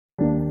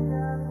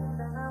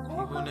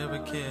never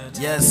cared.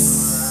 Yes.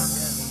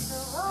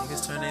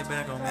 Niggas turn their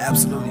back on me.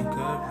 Absolutely.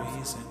 Good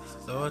reason.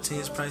 Loyalty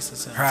is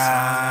priceless. Can't Right.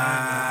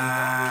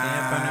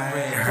 burn the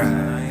bridge. I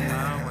ain't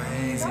my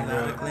ways.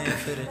 Not a clean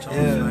fitted.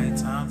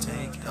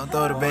 Don't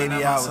throw the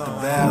baby out with the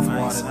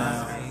bathwater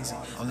now.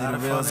 Only the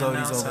real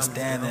Zodies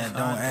overstand that.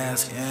 Don't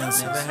ask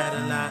answers.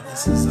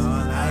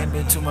 I ain't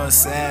been too much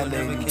sad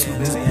lately. Too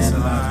busy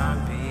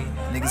analyzing.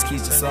 Niggas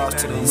keep the sauce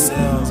to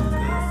themselves.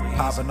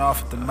 Popping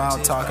off at the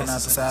mouth, talking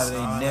out the side of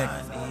their neck.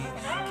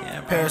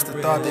 Perish the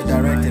thought they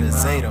directed at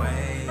Zato.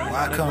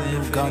 Why come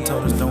new gun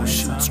toters don't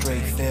shoot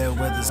straight? Fair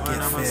weathers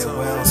get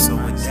farewell. So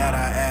with that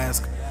I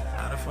ask,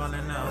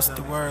 what's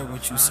the word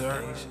with you,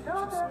 sir?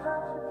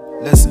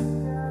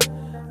 Listen,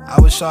 I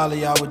wish all of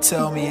y'all would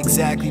tell me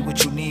exactly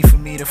what you need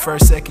from me the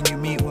first second you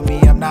meet with me.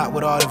 I'm not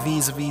with all the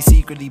vis-à-vis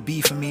secretly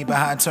beefing me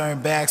behind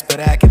turned backs, but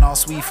acting all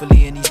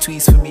sweetfully in these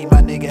tweets for me.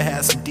 My nigga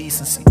has some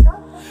decency.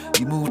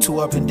 You move too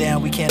up and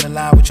down, we can't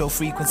align with your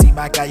frequency.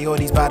 My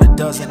coyotes by the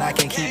dozen, I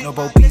can't keep no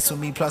Bo Peeps with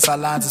me. Plus our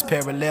lines is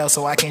parallel,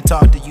 so I can't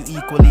talk to you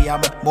equally.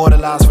 I'm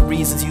immortalized for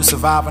reasons, you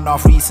surviving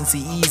off recency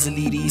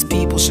easily. These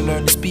people should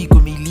learn to speak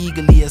with me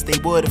legally as they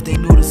would if they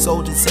knew the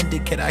soldier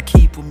syndicate I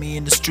keep with me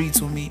in the streets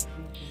with me.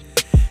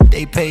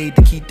 They paid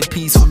to keep the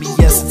peace with me.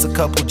 Yes, it's a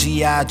couple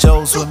G.I.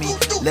 Joes with me.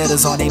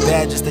 Letters on their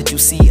badges that you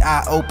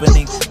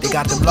C.I.O-pening. They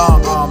got them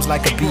long arms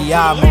like a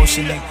B.I.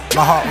 motioning.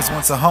 My heart was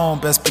once a home,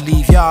 best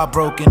believe y'all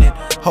broken it.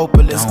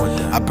 Hopeless,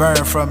 I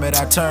burn from it,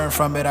 I turn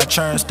from it, I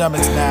churn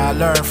stomachs now. I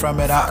learn from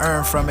it, I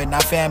earn from it. Now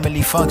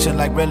family function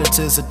like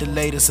relatives at the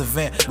latest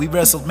event. We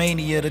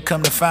WrestleMania to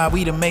come to find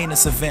we the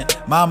mainest event.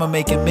 Mama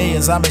making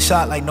millions, I'm in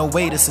shot like no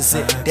way this is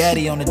it.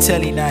 Daddy on the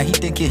telly now, he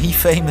thinking he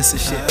famous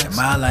and shit. And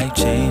my life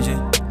changing.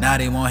 Now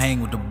they won't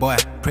hang with the boy.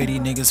 Pretty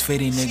niggas,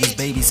 fitty niggas,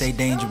 baby say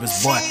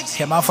dangerous boy.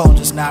 Can my phone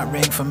just not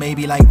ring for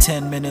maybe like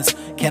 10 minutes?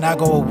 Can I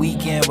go a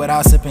weekend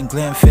without sipping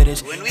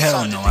Glenfiddich?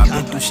 Hell no, I've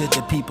been through shit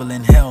that people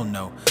in hell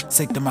know.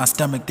 Sick to my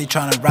stomach, they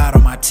tryna ride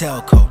on my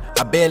tailcoat.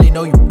 I barely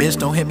know you, bitch,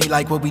 don't hit me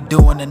like what we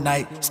doing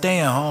tonight.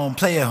 Staying home,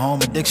 play at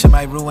home, addiction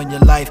might ruin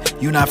your life.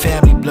 You not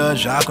family blood,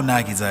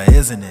 Jakunaki's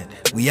isn't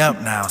it? We up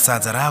now,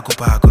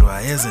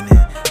 Sazaraku isn't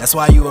it? That's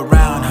why you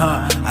around,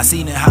 huh? I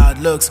seen it how it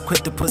looks,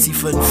 quit the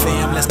pussyfootin'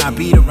 fam, let's not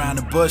beat around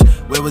the bush.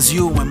 Where was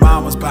you when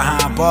mom was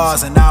behind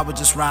bars and I would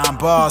just rhyme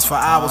bars for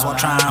hours while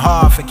trying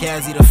hard for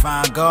Kazzy to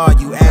find God?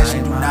 You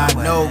actually do not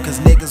know, cause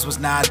niggas was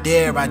not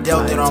there. I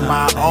dealt it on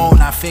my own,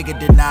 I figured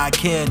that I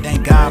care.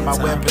 Thank God my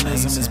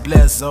weaponism is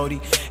blessed,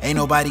 Zodi. Ain't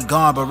nobody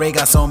gone, but Ray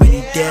got so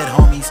many dead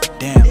homies.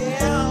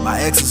 Damn, my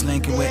ex is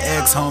linking with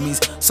ex homies.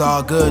 It's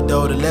all good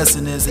though, the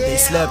lesson is that they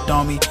slept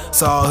on me.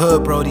 It's all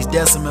hood, bro, these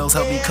decimals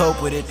help me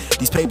cope with it.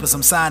 These papers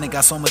I'm signing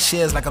got so much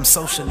shares like I'm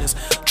socialist.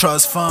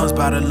 Trust funds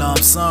by the lump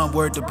sum,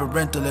 word to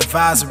parental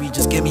advisory.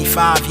 Just give me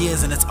 5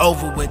 years and it's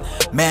over with.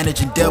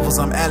 Managing devils,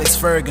 I'm Alex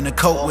Ferg to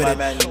cope with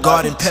it.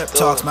 Garden pep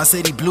talks, my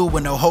city blue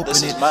with no hope in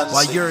it.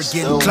 While you're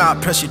getting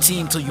clout, press your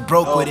team till you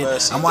broke with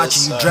it. I'm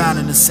watching you drown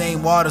in the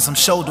same waters I'm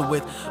shoulder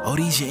with. Oh,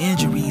 these your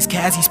injuries,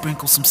 Kazzy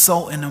sprinkle some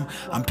salt in them.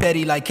 I'm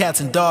petty like cats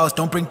and dogs,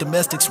 don't bring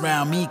domestics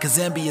round me, cause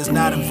envy is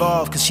not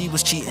involved, cause she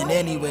was cheating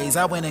anyways.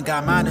 I went and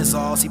got mine is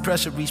all. See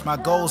pressure reach my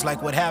goals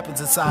like what happens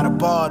inside a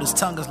bar. This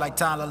tongue is like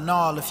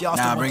Tylenol. If y'all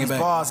still want these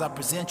bars, I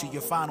present you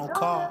your final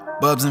call.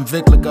 Bubs and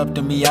Vic look up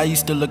to me, I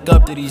used to look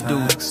up to these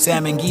dudes.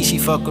 Sam and Geeshi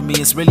fuck with me,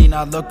 it's really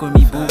not luck with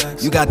me, boo.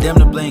 You got them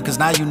to blame, cause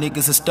now you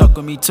niggas are stuck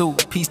with me too.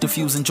 Peace to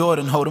Fuse and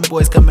Jordan, hold them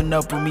boys coming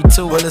up with me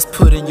too. Well, let's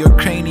put in your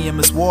cranium,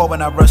 it's war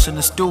when I rush in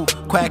the stool.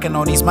 Quacking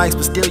on these mics,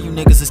 but still you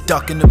niggas is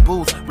stuck in the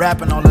booth.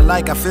 Rapping all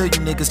alike, I feel you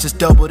niggas just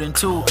doubled in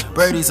two.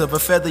 Birdies of a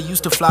feather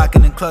used to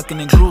flocking and clucking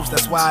in groups.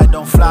 That's why I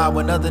don't fly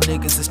when other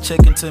niggas is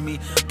chicken to me.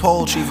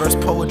 Poetry versus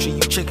poetry,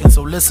 you chicken,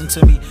 so listen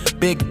to me.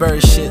 Big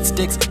bird shit,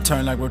 sticks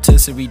turn like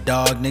rotisserie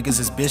dog. Niggas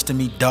is bitch to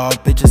me, dog.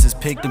 Bitches is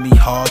pig to me,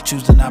 hog.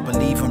 Choose to not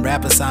believe in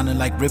rappers sounding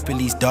like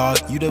Ripley's dog.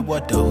 You did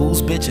what, the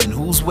who's bitch and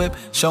who's whip?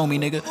 Show me,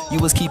 nigga. You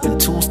was keeping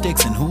 2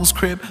 sticks in whose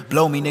crib?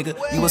 Blow me, nigga.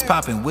 You was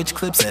popping which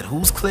clips at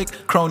whose click?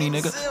 Crony,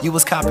 nigga. You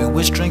was copping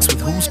which drinks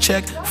with whose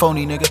check?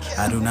 Phony, nigga.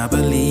 I do not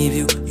believe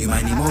you. You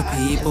might need more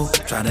people.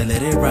 Try to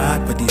let it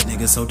rock, but these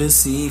niggas so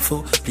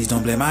deceitful. Please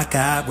don't blame my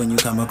God when you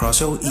come across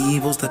your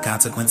evils. The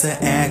consequence of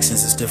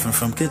actions is different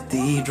from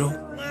cathedral.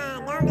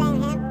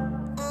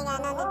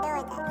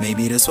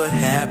 Maybe that's what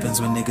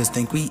happens when niggas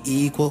think we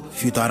equal.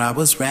 If you thought I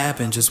was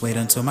rapping, just wait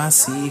until my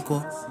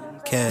sequel.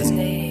 Cause